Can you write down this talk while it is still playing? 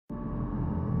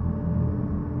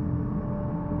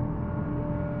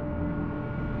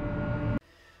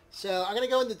So I'm going to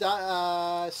go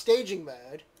into staging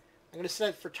mode. I'm going to set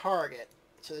it for target.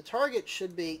 So the target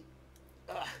should be...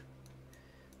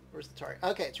 where's the target?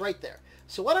 Okay, it's right there.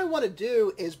 So what I want to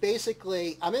do is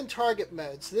basically, I'm in target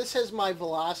mode. So this has my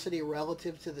velocity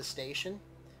relative to the station,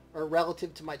 or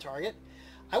relative to my target.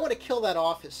 I want to kill that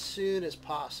off as soon as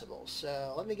possible.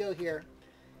 So let me go here.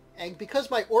 And because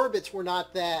my orbits were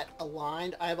not that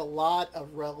aligned, I have a lot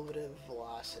of relative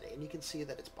velocity. And you can see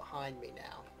that it's behind me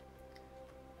now.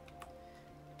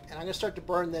 And I'm going to start to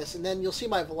burn this, and then you'll see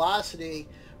my velocity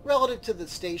relative to the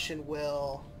station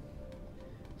will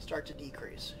start to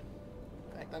decrease.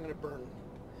 In fact, I'm going to burn.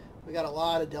 We got a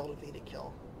lot of delta V to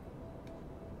kill.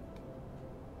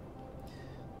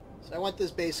 So I want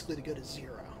this basically to go to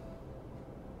 0.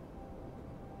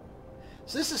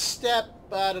 So this is step,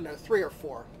 I don't know, 3 or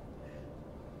 4.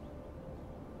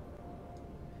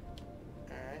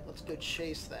 Alright, let's go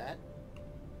chase that.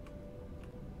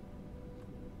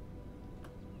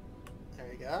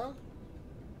 There you go.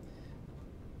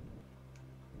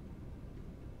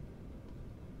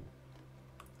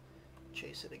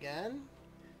 Chase it again.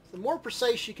 So the more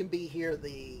precise you can be here,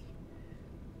 the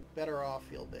better off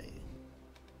you'll be.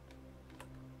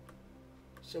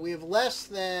 So we have less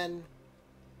than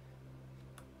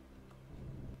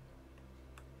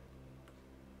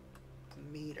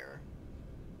a meter.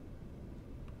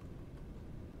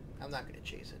 I'm not going to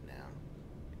chase it now.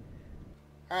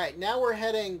 Alright, now we're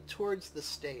heading towards the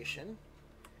station.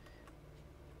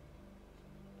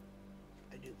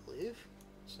 I do believe.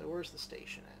 So where's the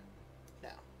station at?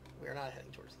 No, we are not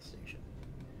heading towards the station.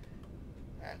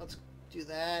 Alright, let's do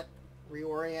that.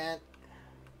 Reorient.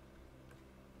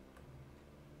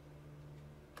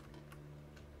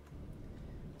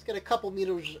 Let's get a couple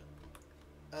meters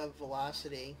of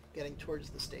velocity getting towards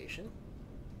the station.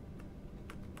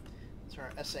 Let's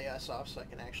turn our SAS off so I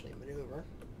can actually maneuver.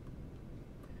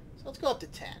 So let's go up to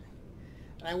 10.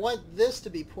 And I want this to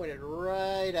be pointed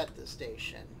right at the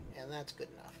station, and that's good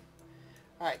enough.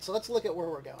 Alright, so let's look at where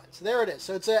we're going. So there it is.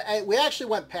 So it's we actually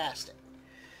went past it.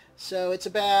 So it's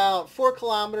about 4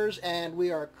 kilometers, and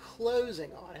we are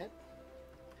closing on it.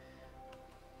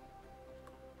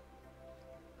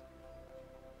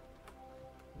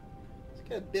 Let's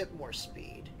get a bit more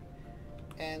speed.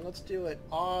 And let's do it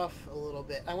off a little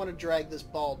bit. I want to drag this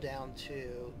ball down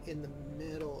to in the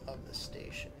middle of the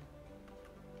station.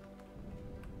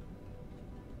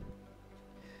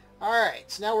 Alright,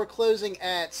 so now we're closing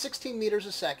at 16 meters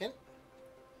a second.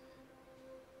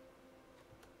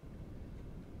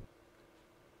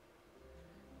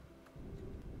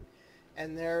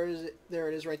 And there it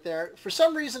is right there. For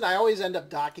some reason, I always end up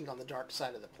docking on the dark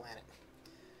side of the planet.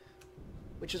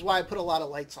 Which is why I put a lot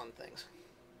of lights on things.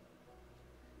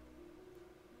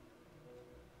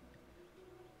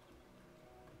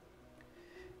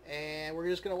 And we're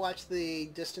just going to watch the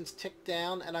distance tick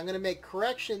down. And I'm going to make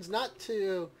corrections, not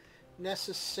to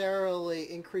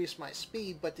necessarily increase my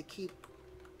speed, but to keep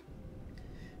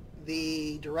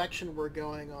the direction we're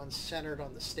going on centered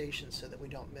on the station so that we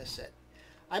don't miss it.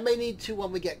 I may need to,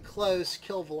 when we get close,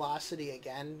 kill velocity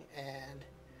again and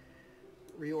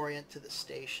reorient to the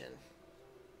station.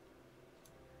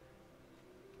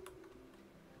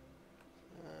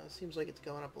 Seems like it's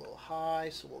going up a little high,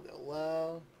 so we'll go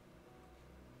low.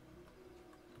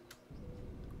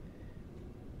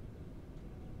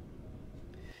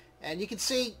 And you can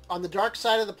see on the dark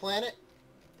side of the planet,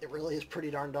 it really is pretty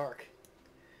darn dark.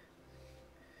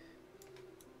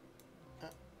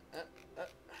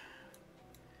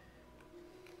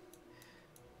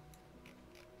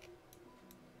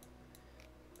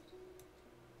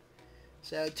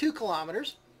 So 2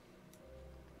 kilometers.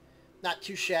 Not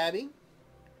too shabby.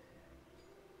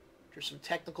 There's some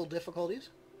technical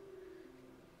difficulties.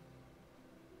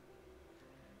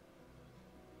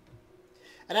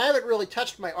 And I haven't really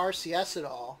touched my RCS at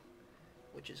all,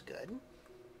 which is good.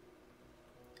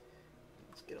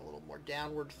 Let's get a little more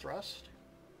downward thrust.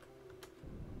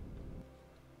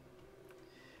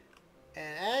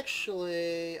 And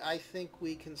actually, I think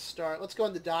we can start... Let's go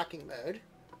into docking mode.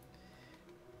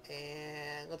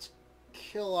 And let's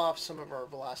kill off some of our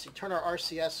velocity. Turn our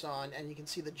RCS on, and you can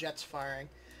see the jets firing.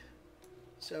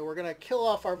 So we're going to kill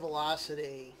off our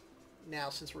velocity now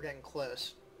since we're getting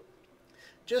close.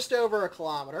 Just over 1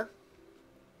 kilometer.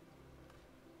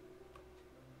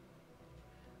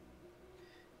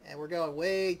 And we're going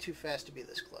way too fast to be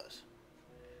this close.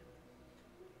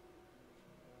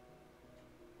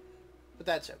 But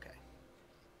that's okay.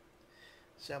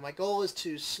 So my goal is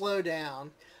to slow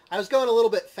down. I was going a little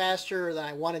bit faster than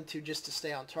I wanted to just to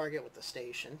stay on target with the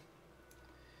station.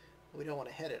 We don't want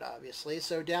to hit it, obviously.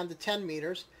 So down to 10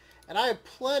 meters. And I have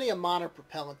plenty of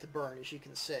monopropellant to burn, as you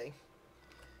can see.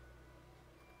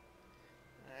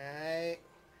 Alright.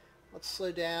 Let's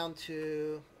slow down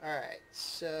to... Alright,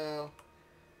 so...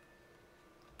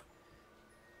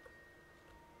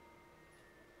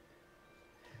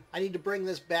 I need to bring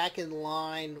this back in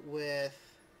line with...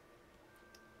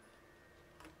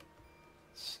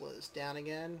 Slow this down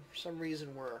again. For some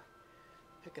reason we're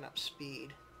picking up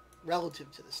speed.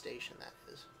 Relative to the station, that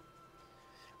is.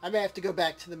 I may have to go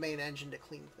back to the main engine to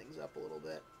clean things up a little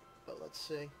bit. But let's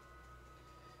see.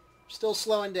 Still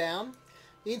slowing down.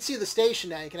 You can see the station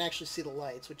now. You can actually see the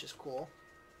lights, which is cool.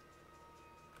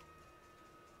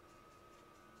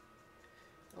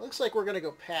 It looks like we're going to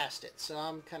go past it, so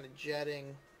I'm kind of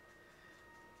jetting.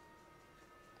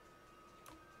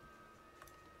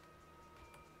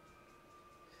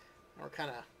 We're kind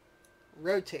of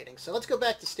rotating. So let's go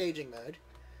back to staging mode.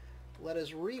 Let us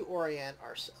reorient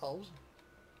ourselves.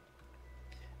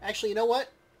 Actually, you know what?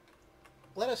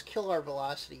 Let us kill our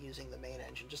velocity using the main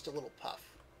engine. Just a little puff.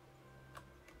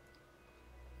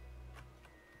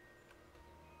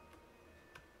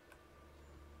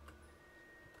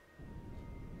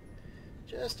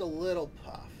 Just a little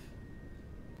puff.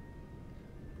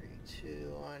 3,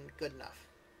 2, 1. Good enough.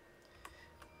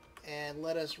 And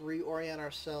let us reorient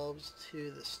ourselves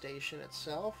to the station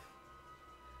itself.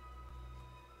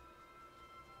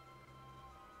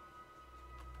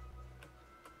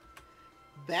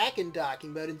 Back in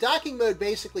docking mode. And docking mode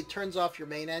basically turns off your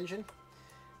main engine.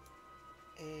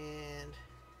 And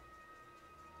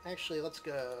actually, let's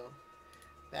go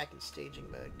back in staging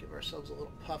mode. Give ourselves a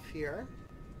little puff here.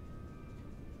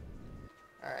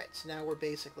 Alright, so now we're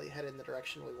basically headed in the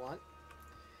direction we want.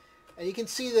 And you can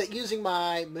see that using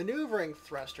my maneuvering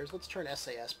thrusters, let's turn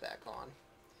SAS back on,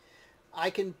 I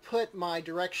can put my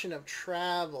direction of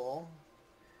travel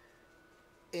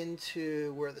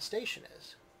into where the station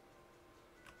is.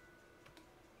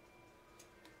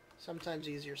 Sometimes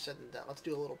easier said than done. Let's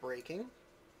do a little braking.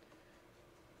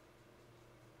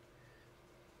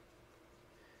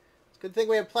 It's a good thing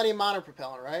we have plenty of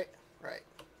monopropellant, right? Right.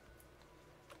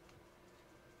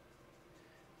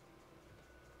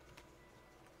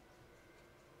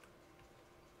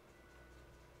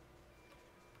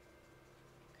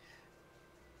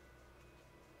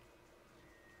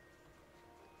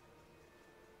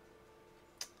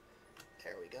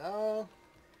 There we go.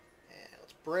 And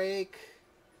let's brake.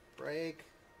 Brake.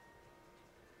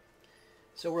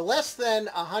 So we're less than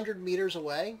 100 meters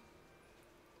away.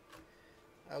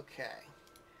 Okay.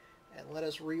 And let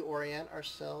us reorient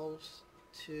ourselves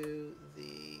to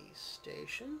the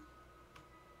station.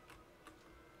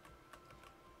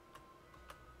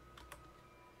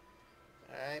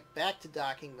 Alright, back to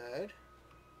docking mode.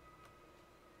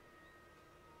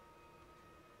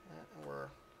 And we're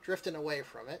drifting away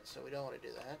from it, so we don't want to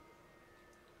do that.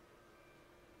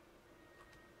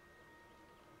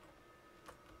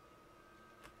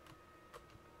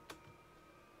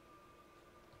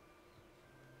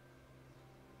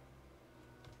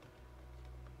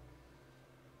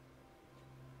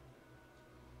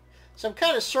 So I'm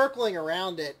kind of circling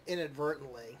around it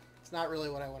inadvertently. It's not really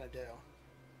what I want to do.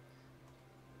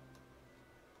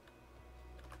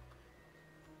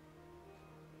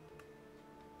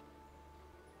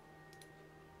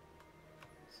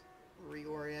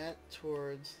 Reorient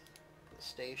towards the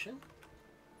station.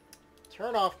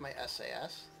 Turn off my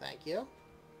SAS. Thank you.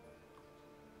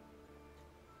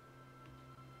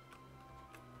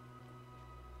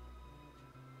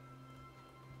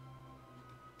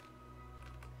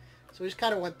 So we just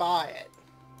kind of went by it.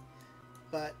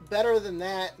 But better than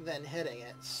that than hitting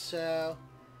it. So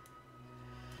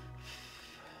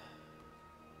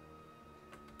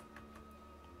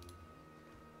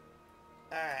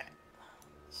alright.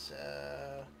 So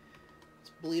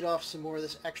let's bleed off some more of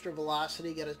this extra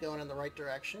velocity, get us going in the right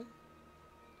direction.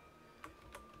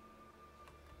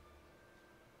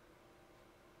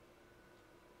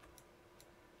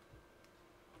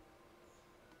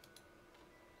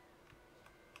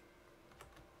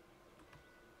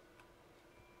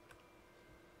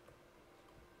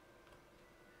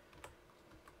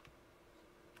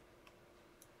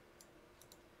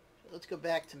 Let's go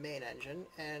back to main engine.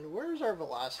 And where's our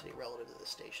velocity relative to the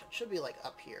station? It should be like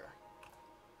up here.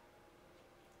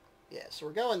 Yeah, so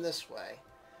we're going this way.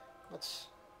 Let's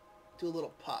do a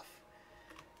little puff.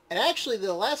 And actually,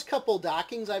 the last couple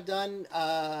dockings I've done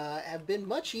have been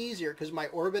much easier because my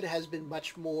orbit has been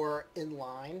much more in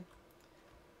line.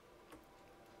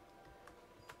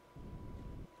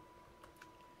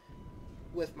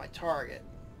 With my target,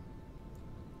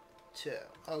 too.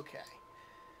 Okay.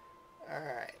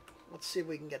 Alright. Let's see if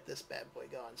we can get this bad boy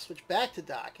going. Switch back to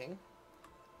docking.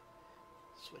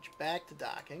 Switch back to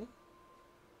docking.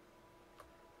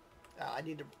 I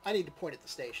need to point at the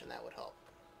station. That would help.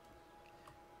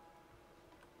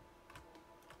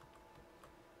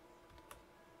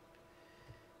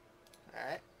 All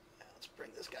right. Let's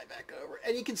bring this guy back over.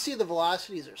 And you can see the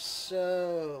velocities are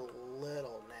so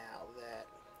little now that...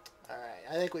 All right.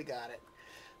 I think we got it.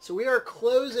 So we are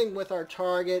closing with our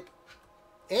target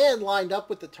and lined up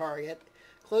with the target,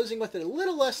 closing with it a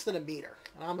little less than a meter.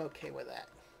 And I'm okay with that.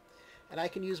 And I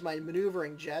can use my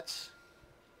maneuvering jets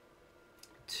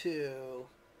to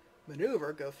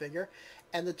maneuver, go figure.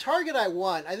 And the target I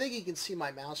want, I think you can see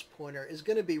my mouse pointer, is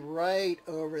going to be right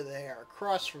over there,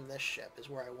 across from this ship is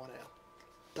where I want to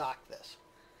dock this.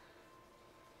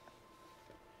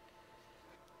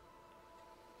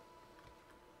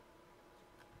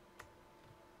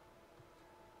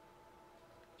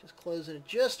 Just closing it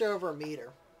just over a meter.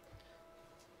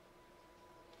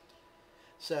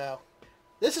 So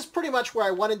this is pretty much where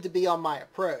I wanted to be on my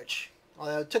approach.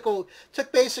 Although it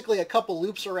took basically a couple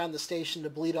loops around the station to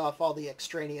bleed off all the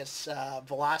extraneous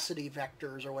velocity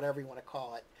vectors or whatever you want to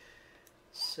call it.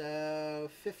 So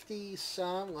 50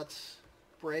 some, let's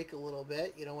brake a little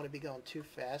bit. You don't want to be going too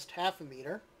fast. Half a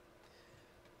meter.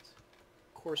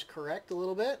 Course correct a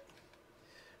little bit.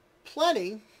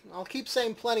 Plenty. I'll keep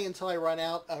saying plenty until I run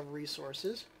out of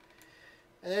resources.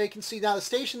 And there you can see now the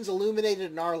station's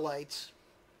illuminated in our lights.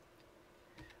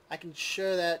 I can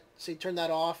show that. See, turn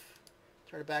that off.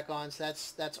 Turn it back on. So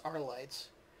that's our lights.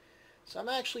 So I'm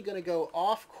actually going to go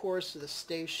off course of the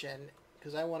station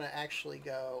because I want to actually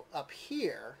go up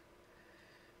here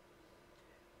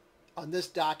on this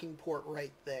docking port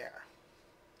right there.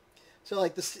 So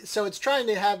like this, so it's trying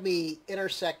to have me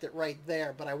intersect it right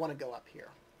there, but I want to go up here.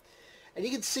 And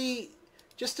you can see,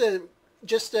 just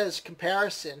as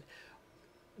comparison,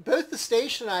 both the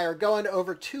station and I are going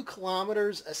over 2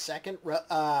 kilometers a second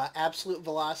absolute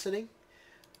velocity.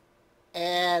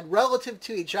 And relative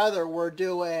to each other, we're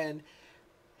doing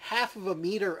half of a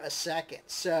meter a second.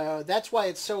 So that's why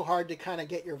it's so hard to kind of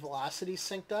get your velocity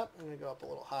synced up. I'm going to go up a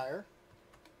little higher.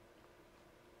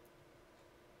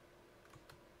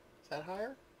 Is that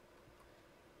higher?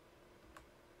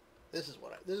 This is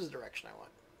the direction I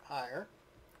want. Higher.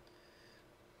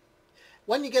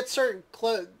 When you get so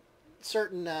close,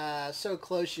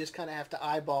 you just kind of have to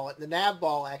eyeball it. The nav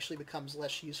ball actually becomes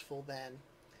less useful than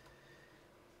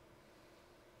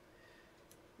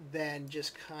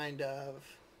just kind of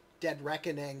dead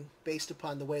reckoning based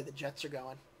upon the way the jets are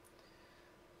going.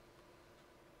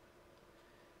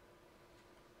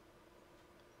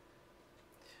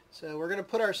 So we're going to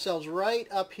put ourselves right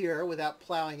up here without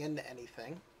plowing into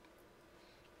anything.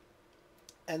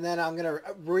 And then I'm going to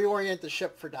reorient the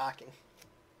ship for docking.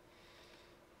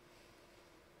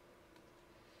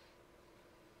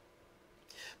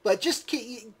 But just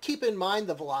keep in mind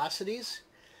the velocities.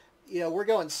 You know, we're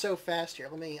going so fast here.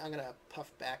 I'm going to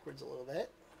puff backwards a little bit.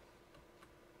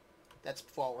 That's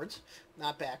forwards,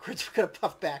 not backwards. We're going to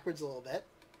puff backwards a little bit.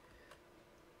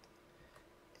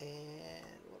 And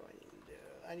what do I need to do?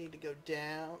 I need to go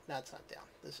down. No, it's not down.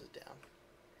 This is down.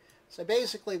 So I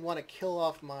basically want to kill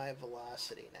off my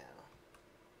velocity now.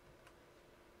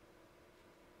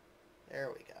 There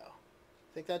we go.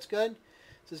 Think that's good?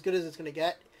 It's as good as it's going to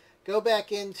get. Go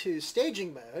back into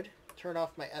staging mode. Turn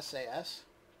off my SAS.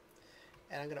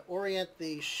 And I'm going to orient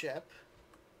the ship.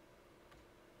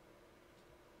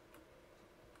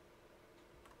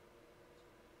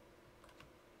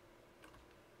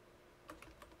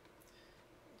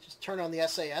 Just turn on the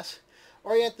SAS.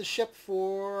 Orient the ship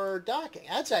for docking.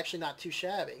 That's actually not too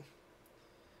shabby.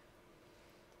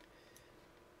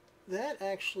 That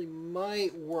actually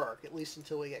might work, at least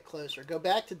until we get closer. Go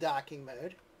back to docking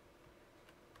mode.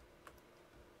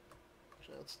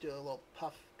 So let's do a little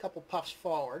puff, couple puffs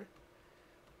forward.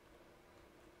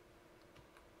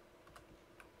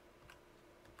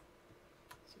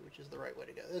 So which is the right way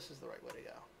to go? This is the right way to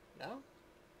go. No?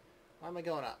 Why am I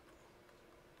going up?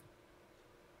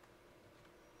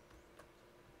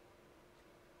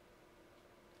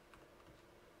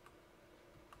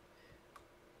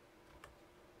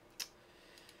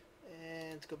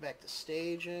 Let's go back to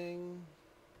staging.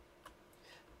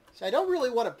 So I don't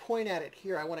really want to point at it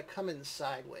here. I want to come in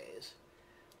sideways.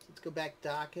 So let's go back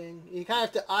docking. You kind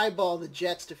of have to eyeball the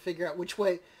jets to figure out which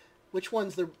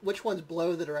ones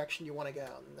blow the direction you want to go.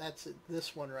 And that's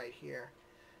this one right here.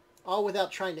 All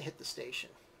without trying to hit the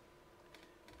station.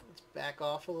 Let's back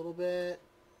off a little bit.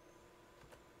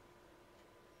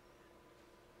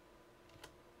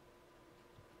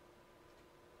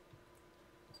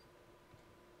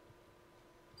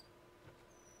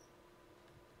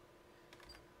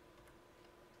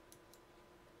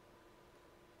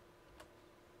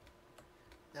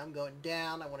 Now I'm going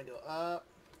down. I want to go up.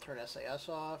 Turn SAS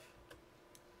off.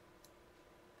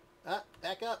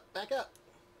 Back up, back up.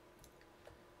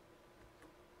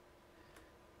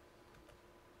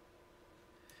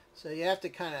 So you have to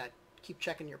kind of keep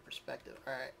checking your perspective.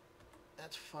 All right,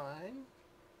 that's fine.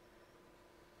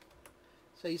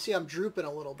 So you see I'm drooping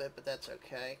a little bit, but that's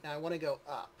okay. Now I want to go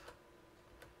up.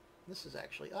 This is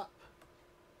actually up.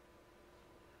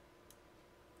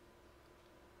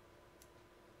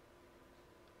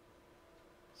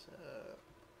 So,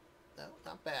 no,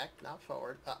 not back, not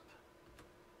forward, up.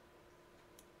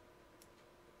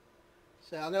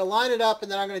 So I'm going to line it up,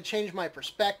 and then I'm going to change my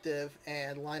perspective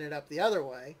and line it up the other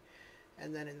way.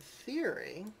 And then in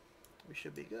theory, we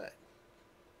should be good.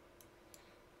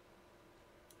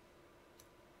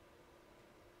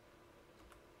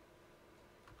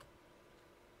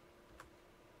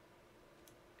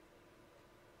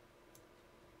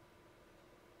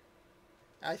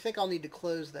 I think I'll need to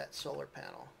close that solar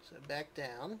panel. So back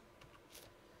down.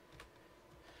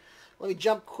 Let me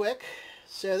jump quick.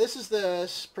 So this is the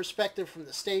perspective from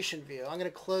the station view. I'm going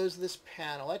to close this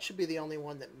panel. That should be the only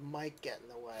one that might get in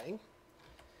the way.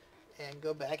 And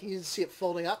go back. You can see it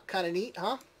folding up. Kind of neat,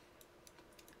 huh?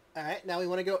 Alright, now we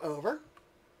want to go over.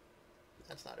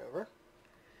 That's not over.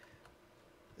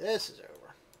 This is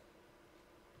over.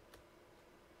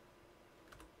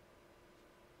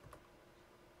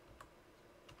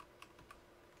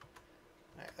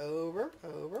 Alright, over,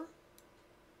 over.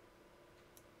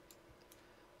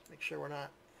 Let's make sure we're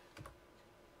not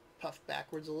puffed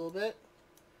backwards a little bit.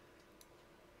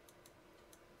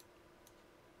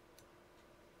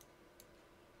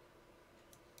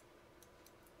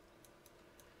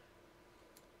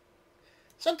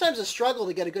 Sometimes a struggle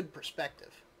to get a good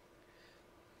perspective.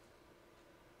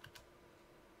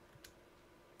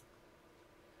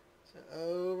 So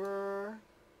over.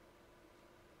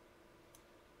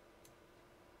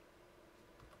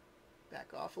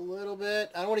 Back off a little bit.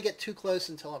 I don't want to get too close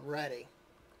until I'm ready.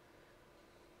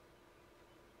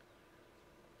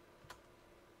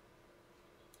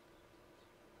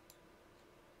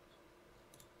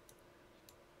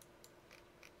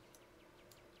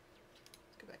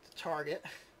 Let's go back to target.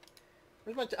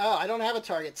 Where's my... oh, I don't have a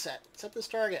target set. Set this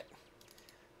target.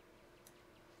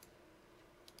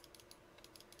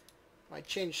 When I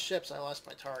changed ships, I lost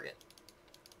my target.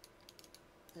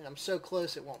 And I'm so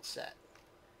close it won't set.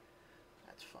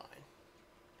 That's fine.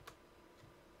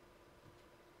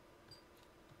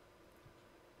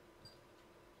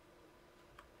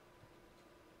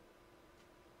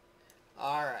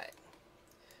 Alright.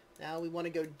 Now we want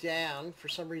to go down. For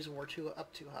some reason we're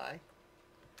up too high.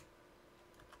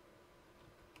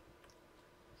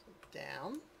 So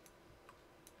down.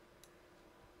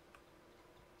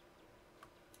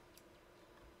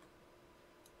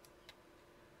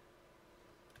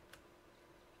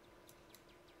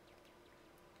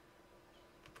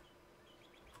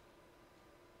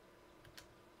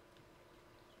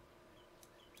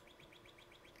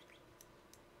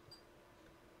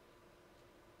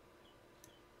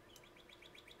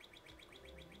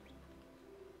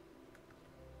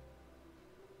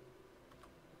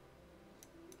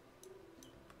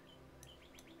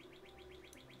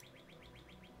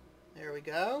 There we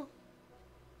go.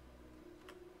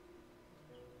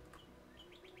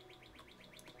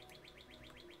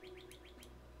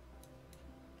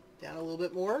 Down a little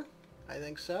bit more. I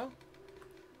think so.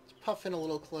 Let's puff in a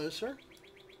little closer.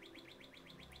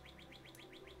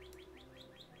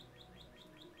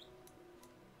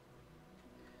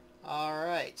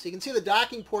 Alright, so you can see the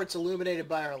docking ports illuminated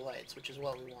by our lights, which is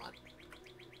what we want.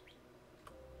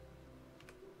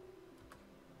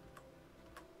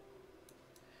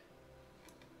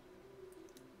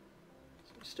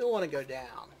 Still want to go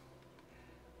down.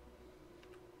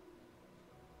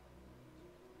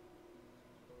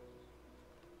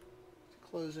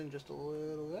 Close in just a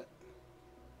little bit.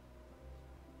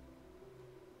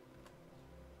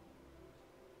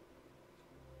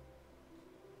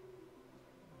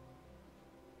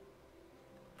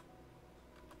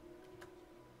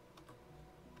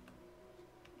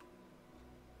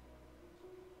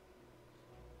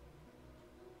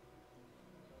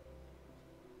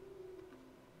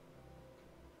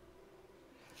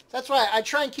 That's why I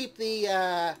try and keep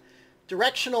the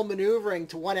directional maneuvering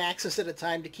to one axis at a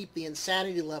time to keep the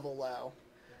insanity level low.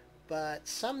 But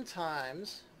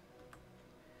sometimes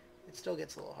it still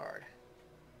gets a little hard.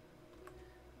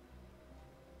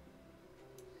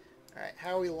 Alright,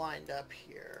 how are we lined up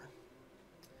here?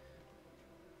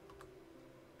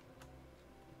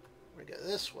 We're going to go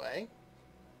this way.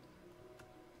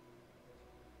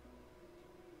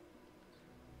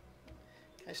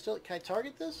 Can I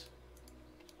target this?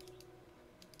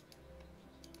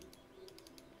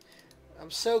 I'm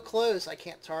so close I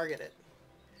can't target it.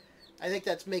 I think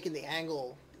that's making the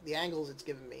angles it's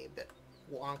giving me a bit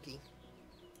wonky.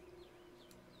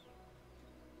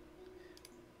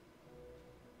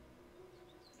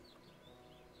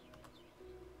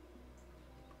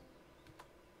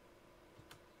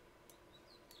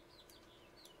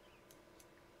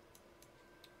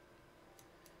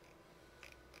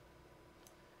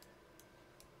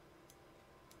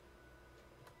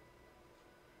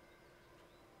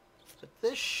 But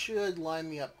this should line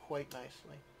me up quite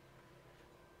nicely.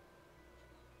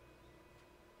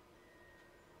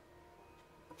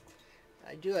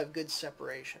 I do have good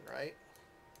separation, right?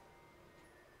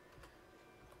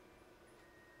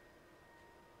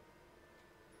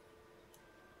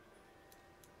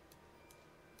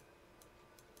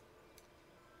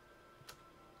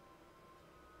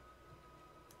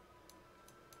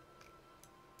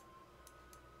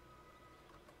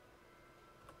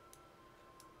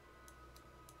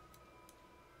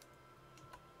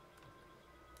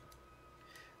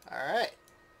 All right.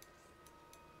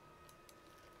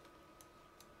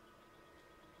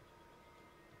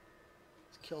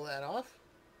 Let's kill that off.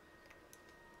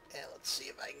 And let's see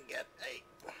if I can get a...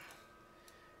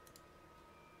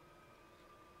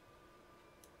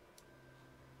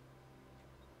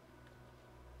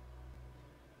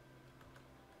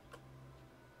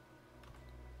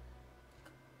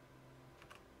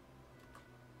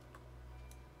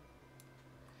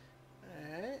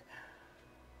 Alright.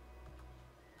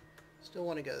 Still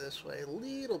want to go this way a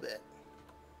little bit.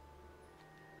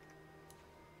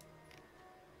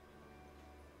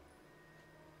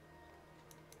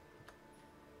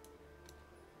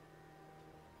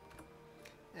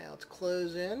 Now let's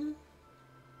close in.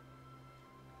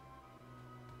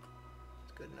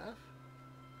 That's good enough.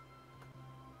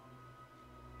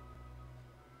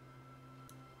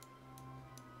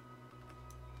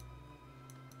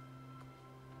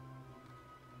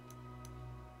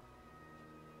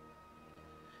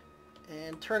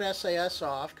 And turn SAS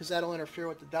off because that'll interfere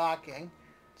with the docking.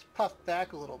 Let's puff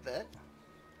back a little bit.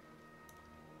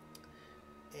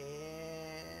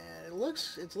 And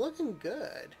it's looking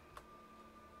good.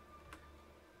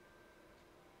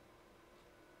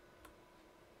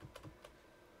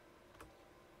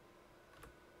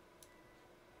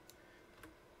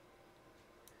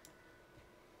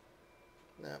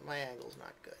 No, my angle's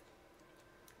not good.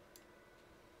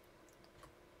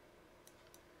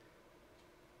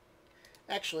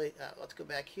 Actually, let's go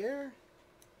back here.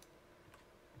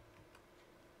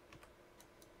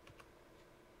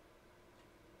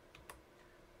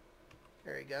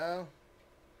 There we go.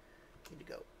 Need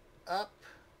to go up.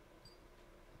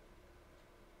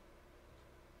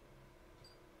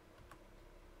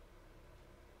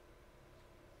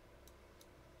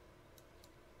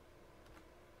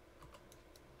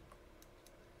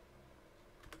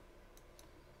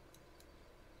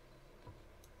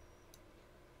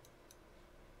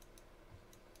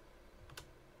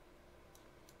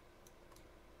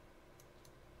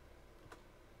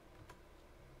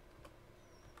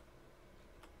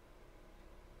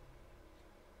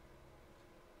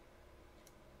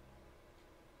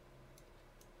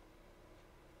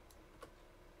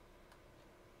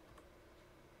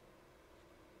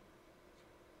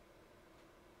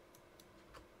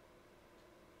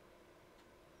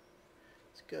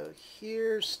 Go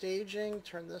here, staging,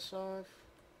 turn this off.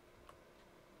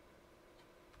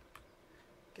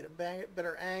 Get a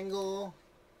better angle.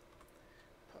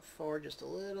 Puff forward just a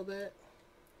little bit.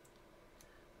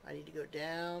 I need to go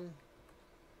down.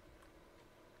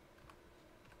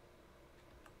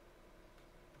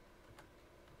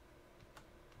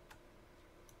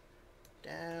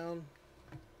 Down.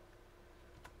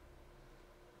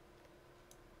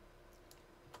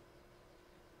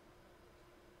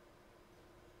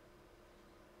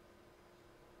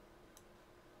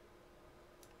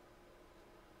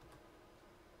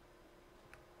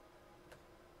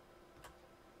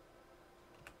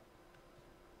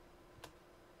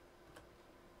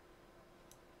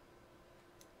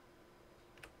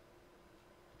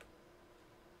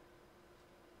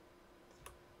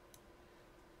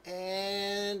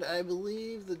 And I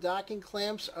believe the docking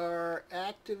clamps are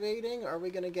activating. Are we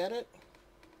going to get it?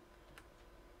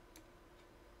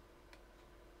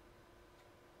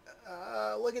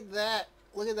 Look at that.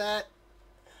 Look at that.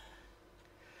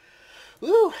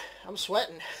 Woo! I'm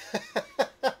sweating.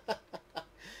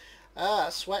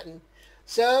 Sweating.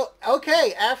 So,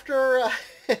 okay, after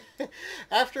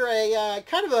after a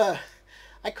kind of a,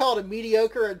 I call it a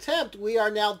mediocre attempt, we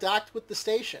are now docked with the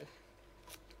station.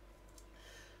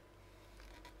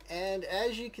 And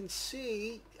as you can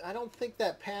see, I don't think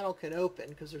that panel can open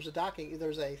because there's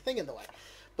a thing in the way.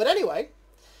 But anyway,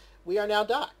 we are now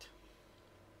docked.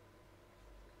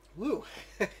 Woo.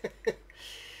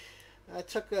 That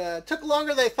took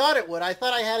longer than I thought it would. I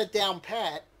thought I had it down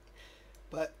pat,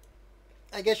 but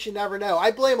I guess you never know.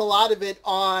 I blame a lot of it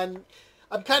on,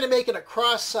 I'm kind of making a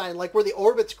cross sign, like where the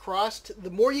orbits crossed. The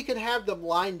more you can have them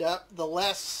lined up, the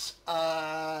less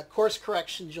course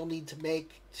corrections you'll need to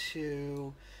make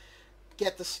to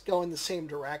get this going the same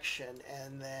direction.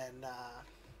 And then,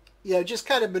 just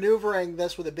kind of maneuvering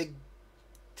this with a big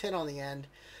tin on the end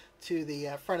to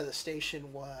the front of the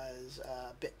station was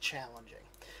a bit challenging.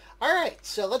 All right,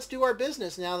 so let's do our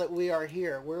business now that we are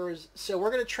here. So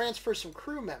we're going to transfer some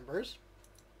crew members.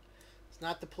 Let's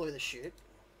not deploy the chute.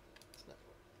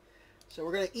 So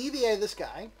we're going to EVA this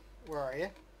guy. Where are you?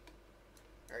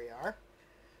 There you are.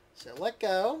 So let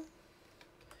go.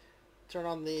 Turn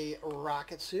on the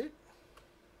rocket suit.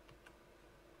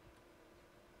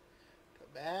 Go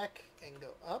back and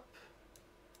go up.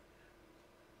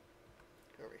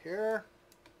 Go over here.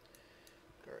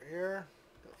 Go over here.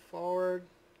 Go forward.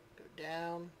 Go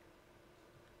down.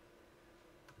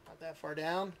 Not that far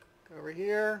down. Go over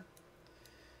here.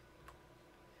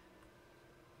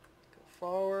 Go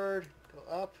forward.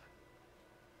 Go up.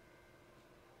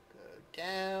 Go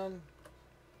down.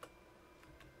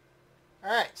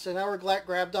 Alright, so now we're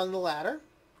grabbed on the ladder.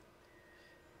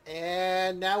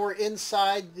 And now we're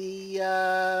inside the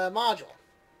module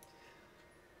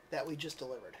that we just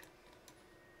delivered.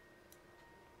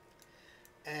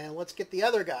 And let's get the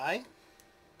other guy.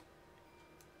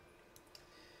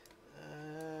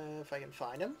 If I can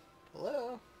find him.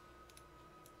 Hello?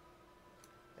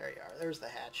 There you are. There's the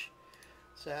hatch.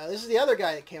 So this is the other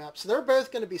guy that came up. So they're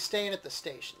both going to be staying at the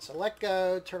station. So let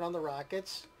go, turn on the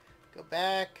rockets, go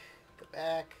back,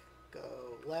 go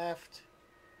left,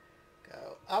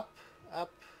 go up,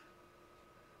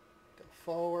 go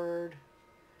forward,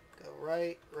 go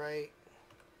right,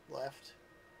 left,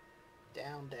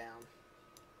 down,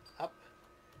 up,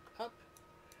 up.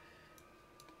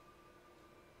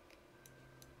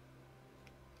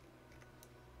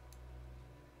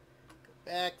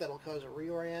 Back, that'll cause a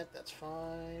reorient, that's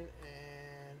fine,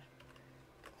 and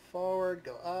go forward,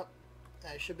 go up.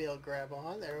 I should be able to grab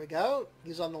on, there we go,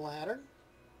 he's on the ladder,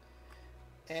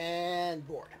 and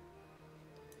board.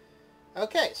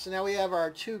 Okay, so now we have our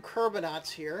two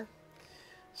Kerbonauts here,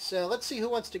 so let's see who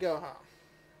wants to go home.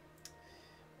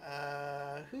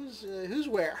 Who's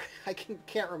where? I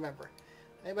can't remember.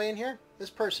 Anybody in here? This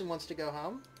person wants to go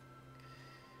home.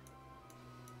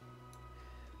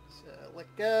 Let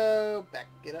go, back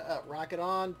it up, rocket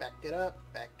on, back it up,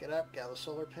 got the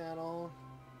solar panel,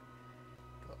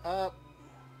 go up,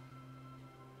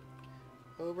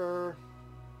 over,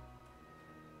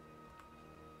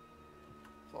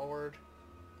 forward,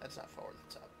 that's not forward,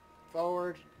 that's up,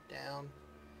 forward, down,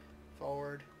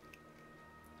 forward,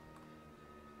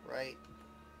 right,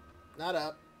 not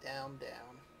up, down,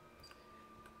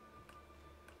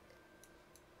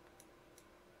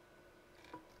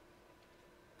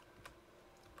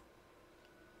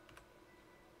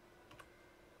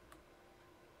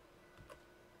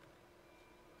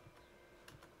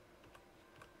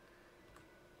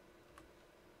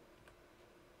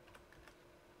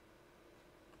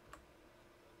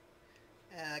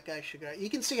 that guy should go. You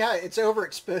can see how it's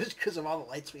overexposed because of all the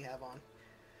lights we have on.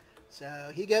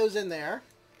 So he goes in there.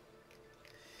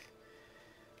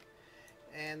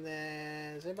 And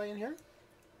then, is anybody in here?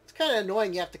 It's kind of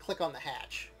annoying you have to click on the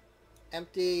hatch.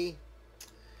 Empty.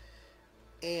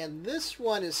 And this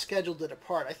one is scheduled to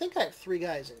depart. I think I have 3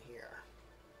 guys in here.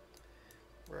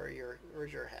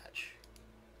 Where's your hatch?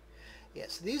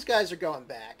 Yes, these guys are going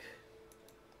back.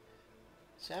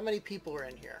 So how many people are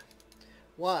in here?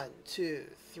 1, 2,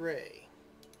 3,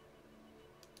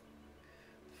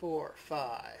 4,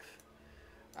 5.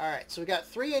 Alright, so we got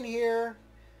 3 in here,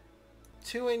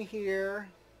 2 in here,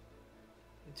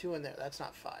 and 2 in there. That's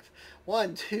not 5.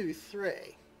 1, 2, 3,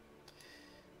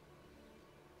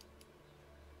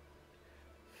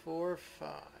 4, 5.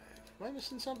 Am I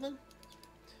missing something?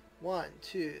 1,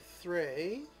 2,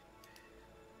 3.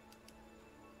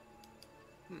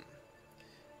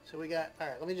 So we got,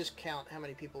 alright, let me just count how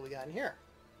many people we got in here.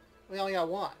 We only got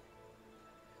 1.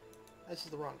 This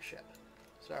is the wrong ship.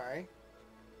 Sorry.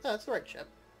 No, that's the right ship.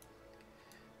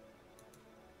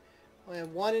 We have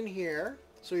 1 in here.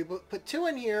 So we put 2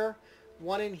 in here,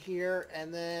 1 in here,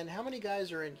 and then how many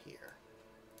guys are in here?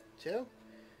 2?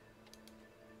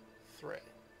 3. Do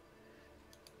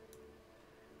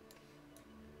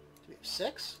we have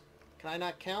 6? Can I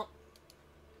not count?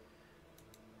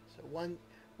 So 1.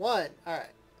 Alright.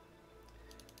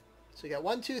 So we got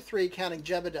 1, 2, 3, counting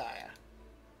Jebediah.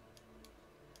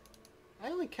 I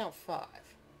only count 5.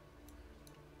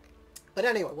 But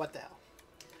anyway, what the hell?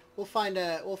 We'll find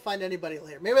anybody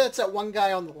later. Maybe that's that one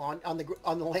guy on the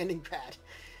on the landing pad.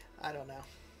 I don't know.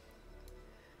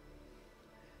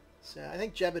 So I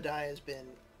think Jebediah has been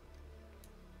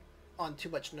on too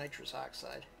much nitrous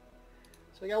oxide.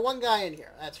 So we got one guy in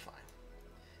here. That's fine.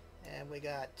 And we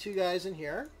got 2 guys in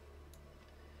here.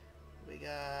 We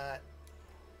got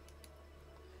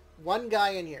 1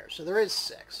 guy in here. So there is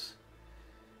 6.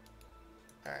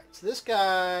 Alright, so this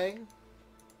guy,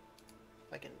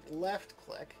 if I can left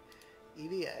click,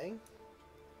 EVA.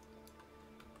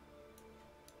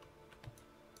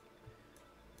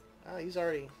 Oh, he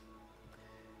already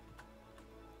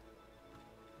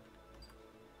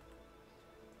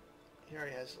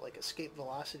has like escape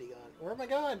velocity on. Where am I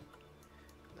going?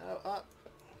 No, up.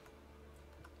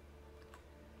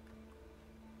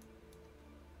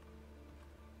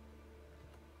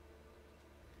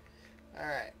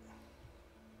 Alright.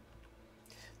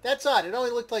 That's odd. It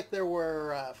only looked like there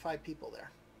were 5 people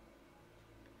there.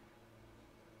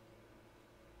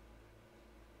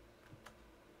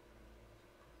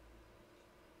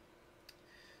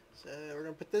 So we're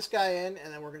going to put this guy in,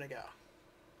 and then we're going to go.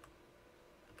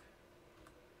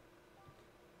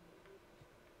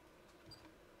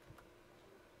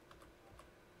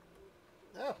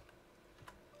 Oh.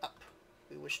 Up.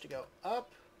 We wish to go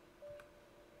up.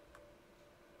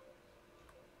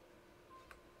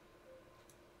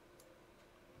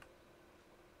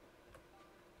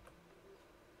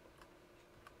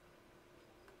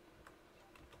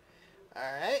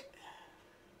 Alright,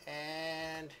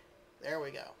 and there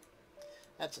we go.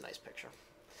 That's a nice picture.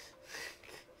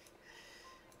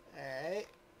 Alright.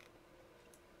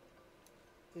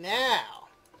 Now,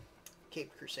 Cape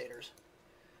Crusaders.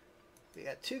 We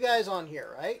got 2 guys on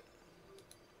here, right?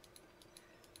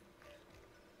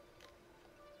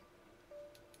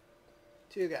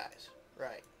 Two guys,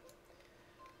 right.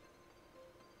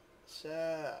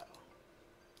 So,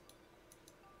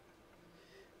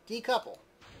 decouple.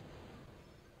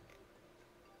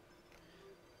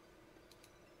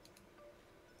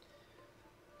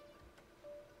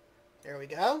 There we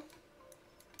go.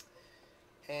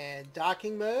 And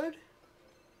docking mode.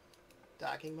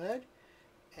 Docking mode.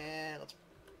 And let's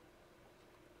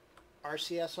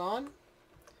RCS on.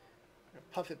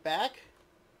 Puff it back.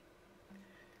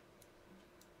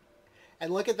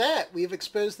 And look at that. We've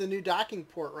exposed the new docking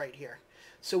port right here.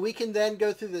 So we can then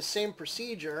go through the same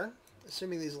procedure,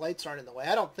 assuming these lights aren't in the way.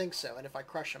 I don't think so. And if I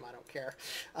crush them, I don't care.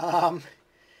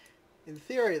 In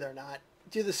theory, they're not.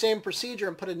 Do the same procedure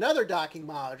and put another docking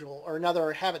module or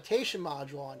another habitation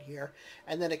module on here,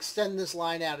 and then extend this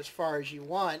line out as far as you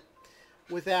want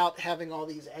without having all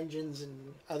these engines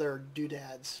and other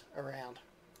doodads around.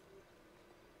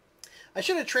 I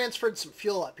should have transferred some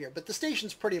fuel up here, but the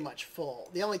station's pretty much full.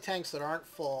 The only tanks that aren't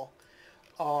full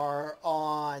are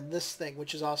on this thing,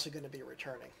 which is also going to be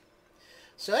returning.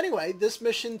 So anyway, this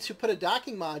mission to put a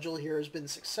docking module here has been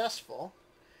successful.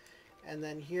 And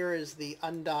then here is the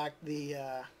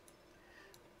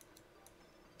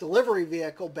delivery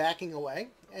vehicle backing away.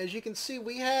 As you can see,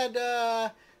 we had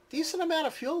a decent amount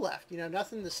of fuel left. You know,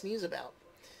 nothing to sneeze about.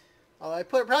 I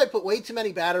probably put way too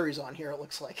many batteries on here, it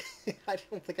looks like. I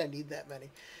don't think I need that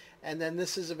many. And then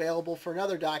this is available for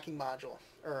another docking module,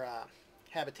 or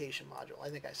habitation module. I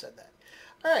think I said that.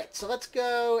 All right, so let's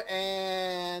go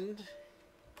and...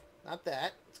 not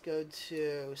that. Let's go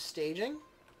to staging.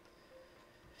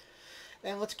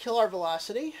 And let's kill our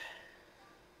velocity.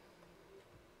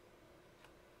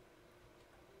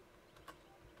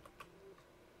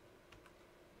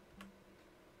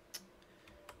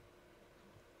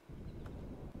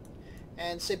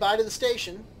 And say bye to the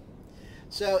station.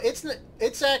 So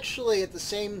it's actually at the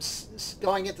same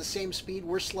going at the same speed.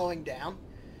 We're slowing down.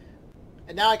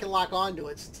 And now I can lock onto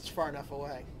it since it's far enough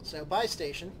away. So bye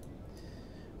station.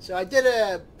 So I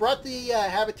brought the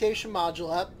habitation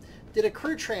module up. Did a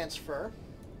crew transfer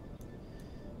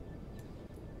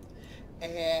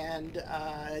and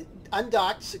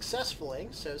undocked successfully.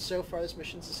 So far this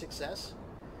mission's a success.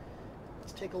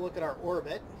 Let's take a look at our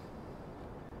orbit.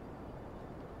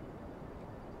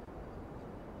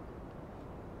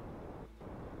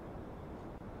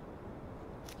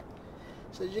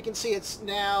 So as you can see, it's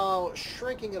now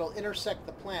shrinking. It'll intersect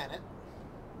the planet.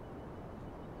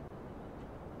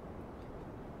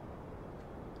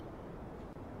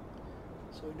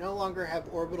 So we no longer have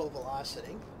orbital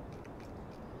velocity.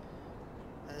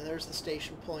 And there's the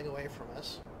station pulling away from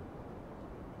us.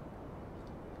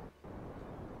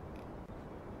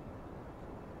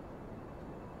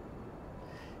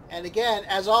 And again,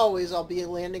 as always, I'll be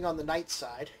landing on the night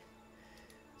side.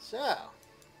 So,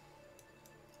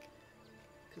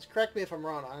 because correct me if I'm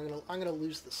wrong, I'm gonna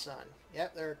lose the sun.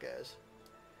 Yep, there it goes.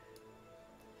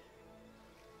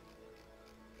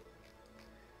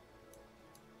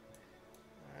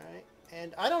 All right,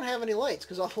 and I don't have any lights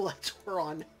because all the lights were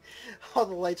on. All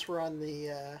the lights were on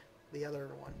the other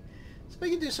one. So we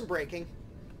can do some braking.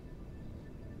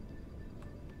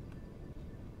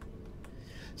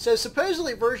 So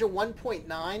supposedly version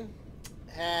 1.9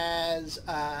 has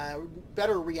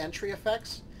better re-entry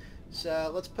effects.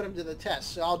 So let's put them to the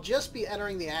test. So I'll just be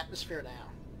entering the atmosphere now.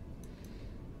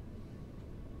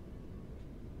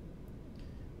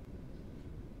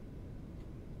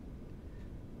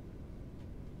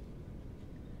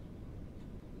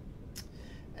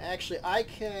 Actually, I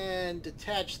can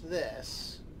detach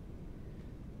this.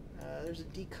 There's a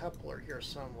decoupler here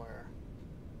somewhere.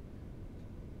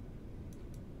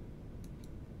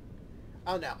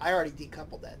 Oh no, I already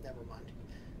decoupled that. Never mind.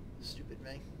 Stupid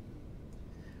me.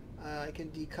 I can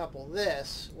decouple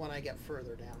this when I get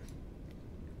further down.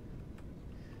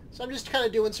 So I'm just kind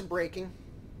of doing some braking.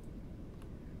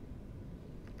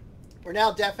 We're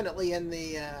now definitely in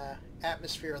the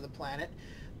atmosphere of the planet.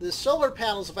 The solar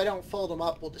panels, if I don't fold them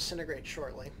up, will disintegrate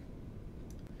shortly.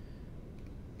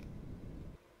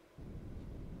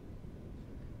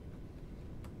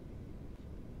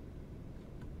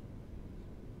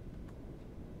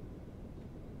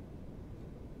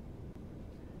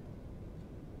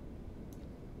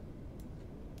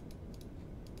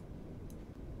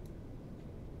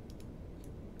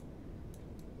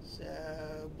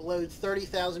 So, below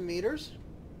 30,000 meters.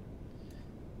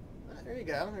 There you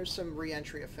go. There's some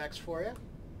re-entry effects for you.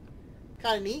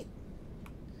 Kind of neat.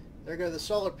 There go the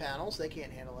solar panels. They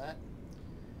can't handle that.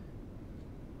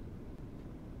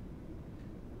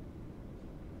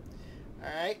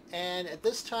 Alright, and at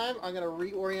this time, I'm going to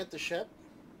reorient the ship.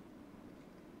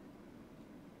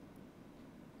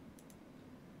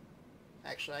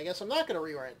 Actually, I guess I'm not going to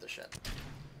reorient the ship.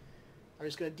 I'm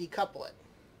just going to decouple it.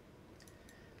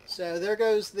 So there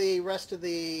goes the rest of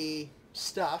the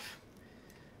stuff.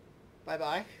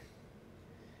 Bye-bye.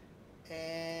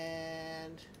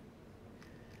 And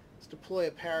let's deploy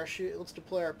a parachute. Let's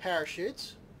deploy our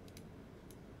parachutes.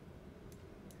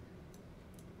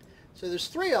 So there's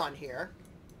 3 on here.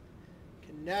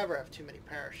 Can never have too many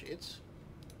parachutes.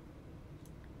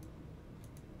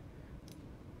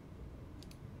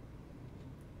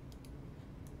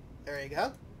 There you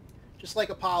go. Just like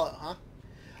Apollo,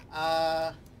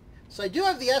 huh? So I do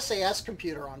have the SAS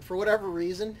computer on for whatever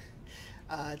reason.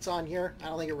 It's on here. I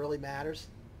don't think it really matters.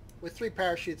 With 3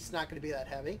 parachutes, it's not going to be that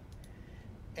heavy.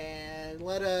 And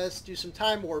let us do some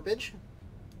time warpage.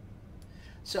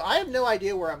 So I have no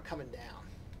idea where I'm coming down.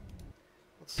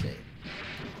 Let's see.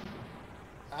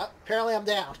 Apparently I'm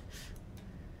down.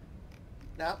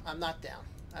 No, I'm not down.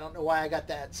 I don't know why I got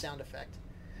that sound effect.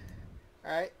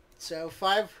 Alright, so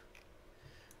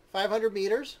 500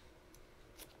 meters.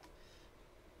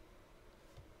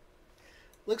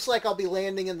 Looks like I'll be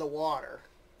landing in the water.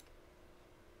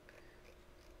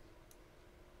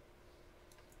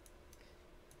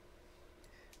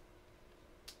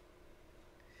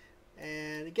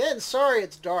 And again, sorry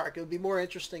it's dark. It would be more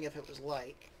interesting if it was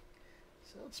light.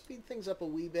 So let's speed things up a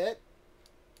wee bit.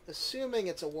 Assuming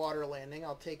it's a water landing,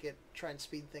 I'll try and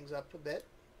speed things up a bit.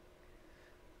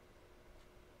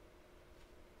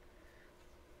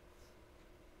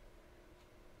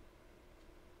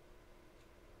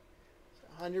 So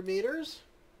 100 meters.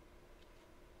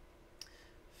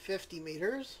 50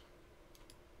 meters.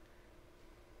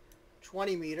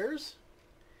 20 meters.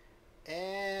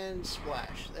 And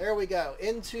splash. There we go.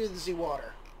 Into the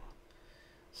water.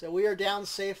 So we are down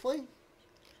safely.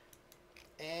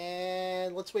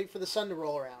 And let's wait for the sun to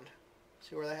roll around.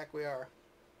 See where the heck we are.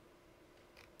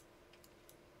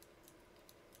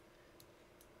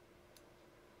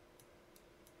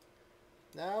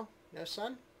 No? No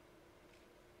sun?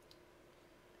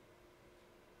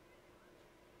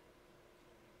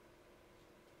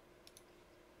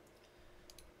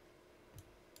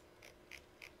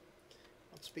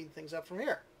 Let's speed things up from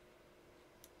here.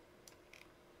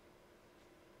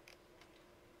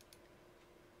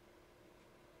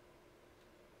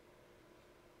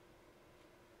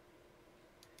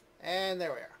 And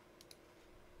there we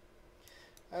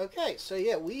are. Okay, so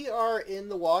yeah, we are in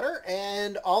the water,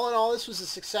 and all in all, this was a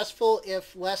successful,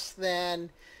 if less than,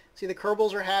 see the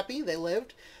Kerbals are happy, they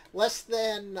lived, less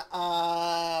than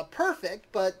perfect,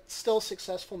 but still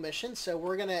successful mission. So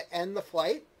we're going to end the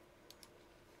flight.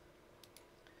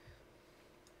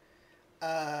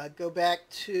 Go back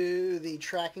to the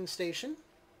tracking station.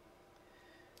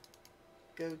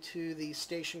 go to the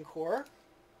station core.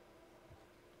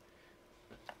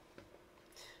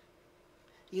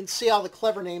 You can see all the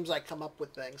clever names I come up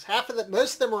with things.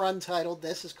 Most of them are untitled.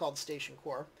 This is called station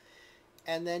core.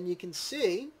 And then you can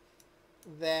see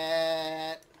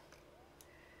that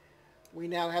we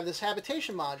now have this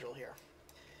habitation module here.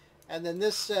 And then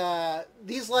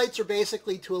these lights are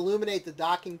basically to illuminate the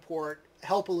docking port,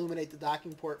 help illuminate the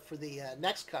docking port for the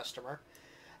next customer,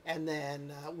 and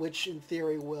then which in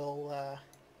theory will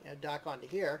dock onto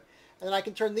here. And then I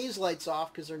can turn these lights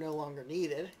off because they're no longer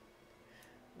needed.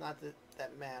 Not that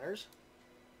that matters.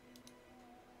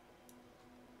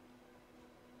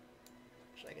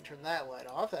 So I can turn that light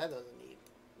off. That doesn't need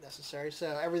necessary.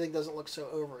 So everything doesn't look so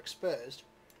overexposed.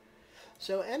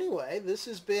 So anyway, this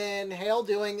has been Hale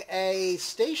doing a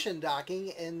station docking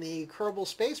in the Kerbal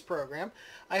Space Program.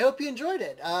 I hope you enjoyed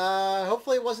it.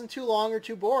 Hopefully it wasn't too long or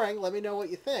too boring. Let me know what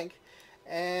you think.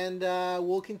 And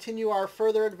we'll continue our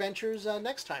further adventures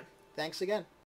next time. Thanks again.